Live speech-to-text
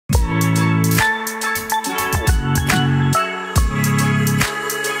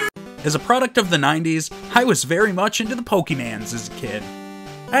As a product of the 90s, I was very much into the Pokemans as a kid.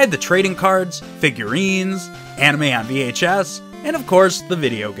 I had the trading cards, figurines, anime on VHS, and of course, the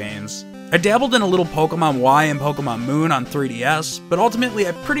video games. I dabbled in a little Pokemon Y and Pokemon Moon on 3DS, but ultimately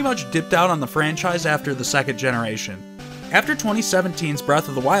I pretty much dipped out on the franchise after the second generation. After 2017's Breath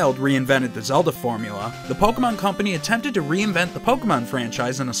of the Wild reinvented the Zelda formula, the Pokemon Company attempted to reinvent the Pokemon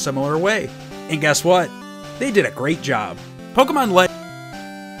franchise in a similar way. And guess what? They did a great job. Pokemon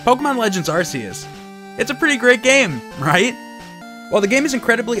Legends Arceus. It's a pretty great game, right? While the game is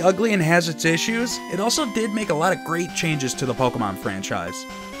incredibly ugly and has its issues, it also did make a lot of great changes to the Pokemon franchise.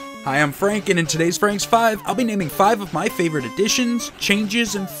 Hi, I'm Frank, and in today's Frank's 5, I'll be naming 5 of my favorite additions,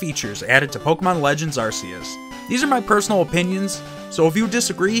 changes, and features added to Pokemon Legends Arceus. These are my personal opinions, so if you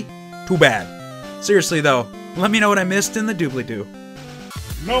disagree, too bad. Seriously though, let me know what I missed in the doobly-doo.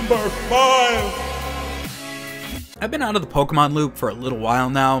 Number 5! I've been out of the Pokemon loop for a little while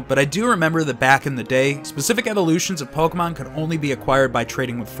now, but I do remember that back in the day, specific evolutions of Pokemon could only be acquired by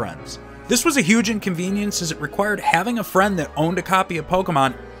trading with friends. This was a huge inconvenience as it required having a friend that owned a copy of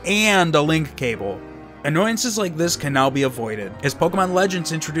Pokemon and a link cable. Annoyances like this can now be avoided, as Pokemon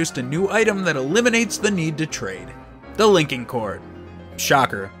Legends introduced a new item that eliminates the need to trade. The linking cord.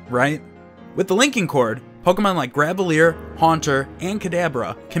 Shocker, right? With the linking cord, Pokemon like Graveler, Haunter, and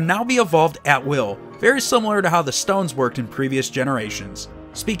Kadabra can now be evolved at will, very similar to how the stones worked in previous generations.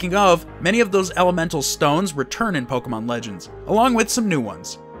 Speaking of, many of those elemental stones return in Pokemon Legends, along with some new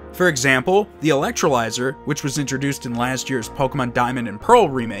ones. For example, the Electrolyzer, which was introduced in last year's Pokemon Diamond and Pearl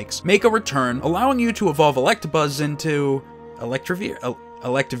remakes, make a return, allowing you to evolve Electabuzz into...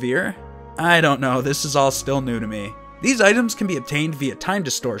 Electivire? I don't know, this is all still new to me. These items can be obtained via time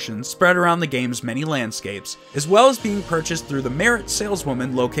distortion spread around the game's many landscapes, as well as being purchased through the Merit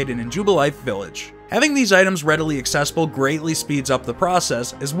saleswoman located in Jubilife Village. Having these items readily accessible greatly speeds up the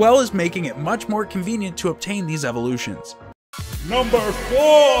process, as well as making it much more convenient to obtain these evolutions. Number 4!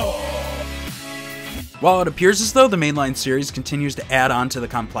 While it appears as though the mainline series continues to add on to the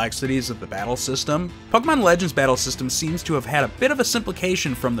complexities of the battle system, Pokemon Legends battle system seems to have had a bit of a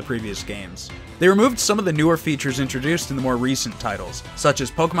simplification from the previous games. They removed some of the newer features introduced in the more recent titles, such as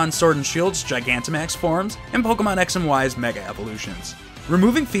Pokemon Sword and Shield's Gigantamax forms and Pokemon X and Y's Mega Evolutions.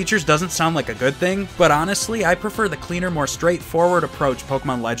 Removing features doesn't sound like a good thing, but honestly, I prefer the cleaner, more straightforward approach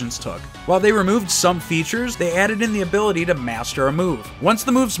Pokemon Legends took. While they removed some features, they added in the ability to master a move. Once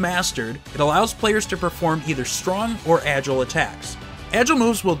the move's mastered, it allows players to perform either strong or agile attacks. Agile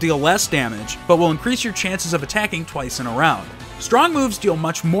moves will deal less damage, but will increase your chances of attacking twice in a round. Strong moves deal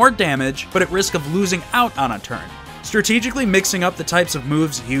much more damage, but at risk of losing out on a turn. Strategically mixing up the types of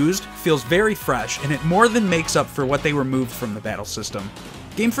moves used feels very fresh, and it more than makes up for what they removed from the battle system.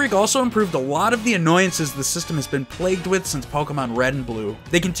 GameFrank also improved a lot of the annoyances the system has been plagued with since Pokemon Red and Blue.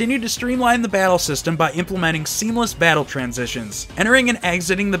 They continued to streamline the battle system by implementing seamless battle transitions. Entering and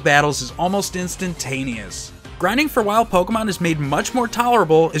exiting the battles is almost instantaneous. Grinding for wild Pokemon is made much more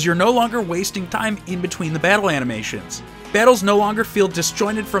tolerable as you're no longer wasting time in between the battle animations. Battles no longer feel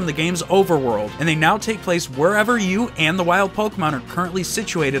disjointed from the game's overworld, and they now take place wherever you and the wild Pokemon are currently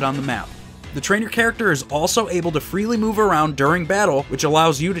situated on the map. The trainer character is also able to freely move around during battle, which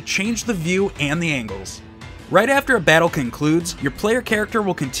allows you to change the view and the angles. Right after a battle concludes, your player character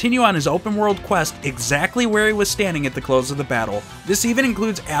will continue on his open world quest exactly where he was standing at the close of the battle. This even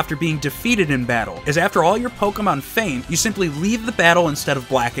includes after being defeated in battle, as after all your Pokemon faint, you simply leave the battle instead of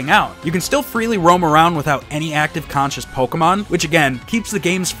blacking out. You can still freely roam around without any active conscious Pokemon, which again, keeps the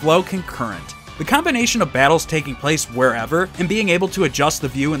game's flow concurrent. The combination of battles taking place wherever, and being able to adjust the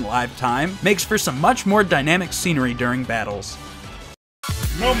view in live time, makes for some much more dynamic scenery during battles.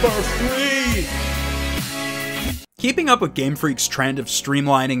 Number 3! Keeping up with Game Freak's trend of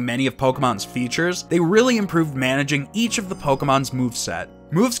streamlining many of Pokemon's features, they really improved managing each of the Pokemon's moveset.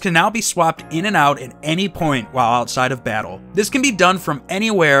 Moves can now be swapped in and out at any point while outside of battle. This can be done from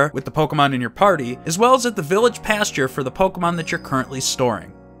anywhere with the Pokemon in your party, as well as at the village pasture for the Pokemon that you're currently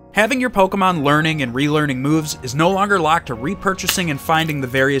storing. Having your Pokemon learning and relearning moves is no longer locked to repurchasing and finding the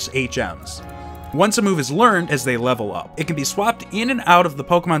various HMs. Once a move is learned as they level up, it can be swapped in and out of the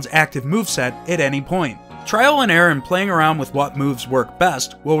Pokemon's active moveset at any point. Trial and error and playing around with what moves work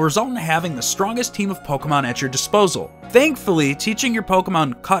best will result in having the strongest team of Pokemon at your disposal. Thankfully, teaching your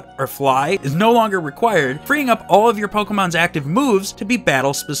Pokemon Cut or Fly is no longer required, freeing up all of your Pokemon's active moves to be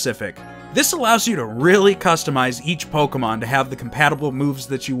battle specific. This allows you to really customize each Pokemon to have the compatible moves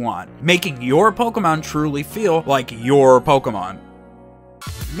that you want, making your Pokemon truly feel like your Pokemon.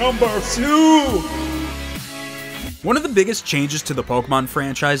 Number 2! One of the biggest changes to the Pokemon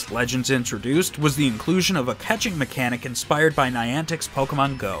franchise Legends introduced was the inclusion of a catching mechanic inspired by Niantic's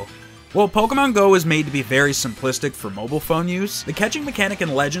Pokemon Go. While Pokemon Go is made to be very simplistic for mobile phone use, the catching mechanic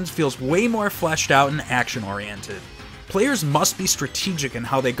in Legends feels way more fleshed out and action-oriented. Players must be strategic in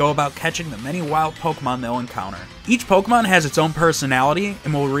how they go about catching the many wild Pokemon they'll encounter. Each Pokemon has its own personality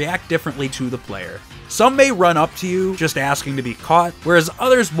and will react differently to the player. Some may run up to you just asking to be caught, whereas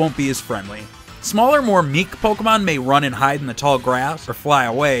others won't be as friendly. Smaller, more meek Pokemon may run and hide in the tall grass or fly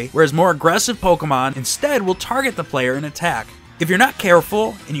away, whereas more aggressive Pokemon instead will target the player and attack. If you're not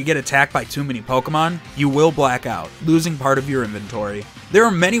careful and you get attacked by too many Pokemon, you will black out, losing part of your inventory. There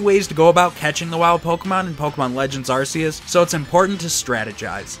are many ways to go about catching the wild Pokemon in Pokemon Legends Arceus, so it's important to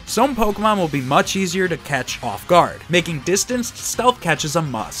strategize. Some Pokemon will be much easier to catch off guard, making distanced stealth catches a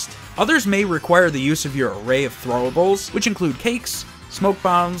must. Others may require the use of your array of throwables, which include cakes, smoke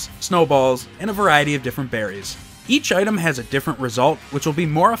bombs, snowballs, and a variety of different berries. Each item has a different result, which will be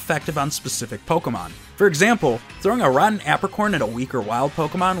more effective on specific Pokemon. For example, throwing a rotten apricorn at a weaker wild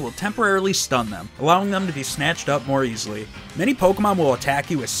Pokemon will temporarily stun them, allowing them to be snatched up more easily. Many Pokemon will attack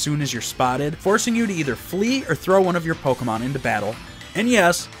you as soon as you're spotted, forcing you to either flee or throw one of your Pokemon into battle. And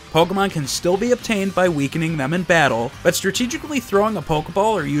yes, Pokemon can still be obtained by weakening them in battle, but strategically throwing a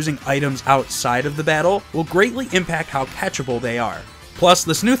Pokeball or using items outside of the battle will greatly impact how catchable they are. Plus,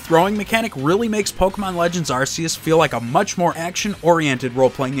 this new throwing mechanic really makes Pokemon Legends Arceus feel like a much more action-oriented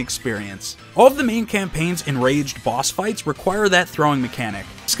role-playing experience. All of the main campaign's enraged boss fights require that throwing mechanic.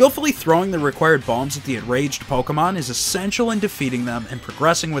 Skillfully throwing the required bombs at the enraged Pokemon is essential in defeating them and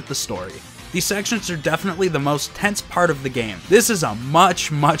progressing with the story. These sections are definitely the most tense part of the game. This is a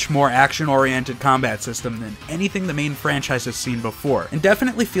much more action-oriented combat system than anything the main franchise has seen before, and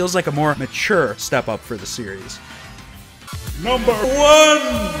definitely feels like a more mature step up for the series. Number 1!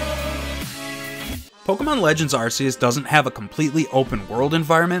 Pokemon Legends Arceus doesn't have a completely open world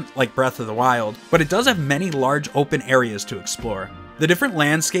environment like Breath of the Wild, but it does have many large open areas to explore. The different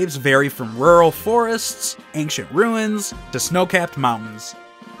landscapes vary from rural forests, ancient ruins, to snow-capped mountains.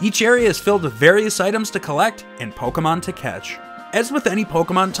 Each area is filled with various items to collect and Pokemon to catch. As with any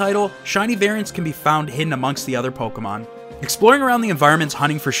Pokemon title, shiny variants can be found hidden amongst the other Pokemon. Exploring around the environments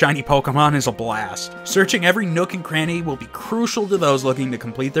hunting for shiny Pokemon is a blast. Searching every nook and cranny will be crucial to those looking to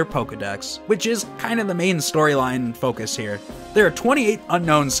complete their Pokedex, which is kind of the main storyline and focus here. There are 28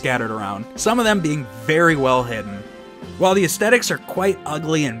 unknowns scattered around, some of them being very well hidden. While the aesthetics are quite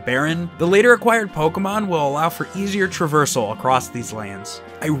ugly and barren, the later acquired Pokemon will allow for easier traversal across these lands.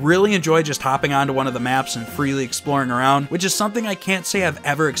 I really enjoy just hopping onto one of the maps and freely exploring around, which is something I can't say I've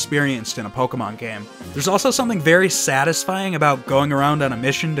ever experienced in a Pokemon game. There's also something very satisfying about going around on a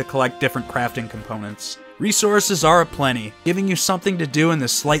mission to collect different crafting components. Resources are aplenty, giving you something to do in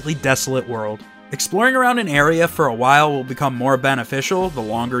this slightly desolate world. Exploring around an area for a while will become more beneficial the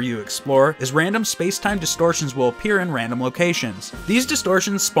longer you explore, as random space-time distortions will appear in random locations. These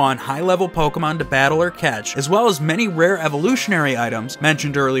distortions spawn high-level Pokemon to battle or catch, as well as many rare evolutionary items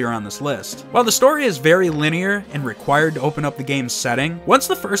mentioned earlier on this list. While the story is very linear and required to open up the game's setting, once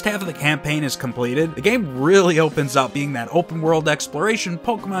the first half of the campaign is completed, the game really opens up being that open-world exploration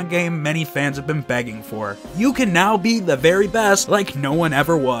Pokemon game many fans have been begging for. You can now be the very best like no one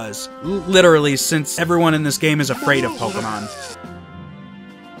ever was. Literally, since everyone in this game is afraid of Pokemon.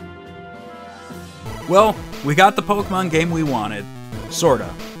 Well, we got the Pokemon game we wanted.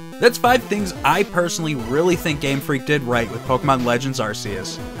 Sorta. That's 5 things I personally really think GameFrank did right with Pokemon Legends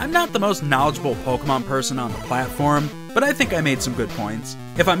Arceus. I'm not the most knowledgeable Pokemon person on the platform, but I think I made some good points.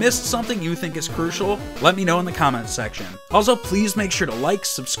 If I missed something you think is crucial, let me know in the comments section. Also, please make sure to like,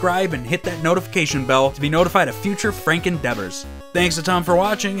 subscribe, and hit that notification bell to be notified of future Frank endeavors. Thanks a ton for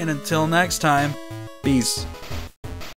watching, and until next time, peace.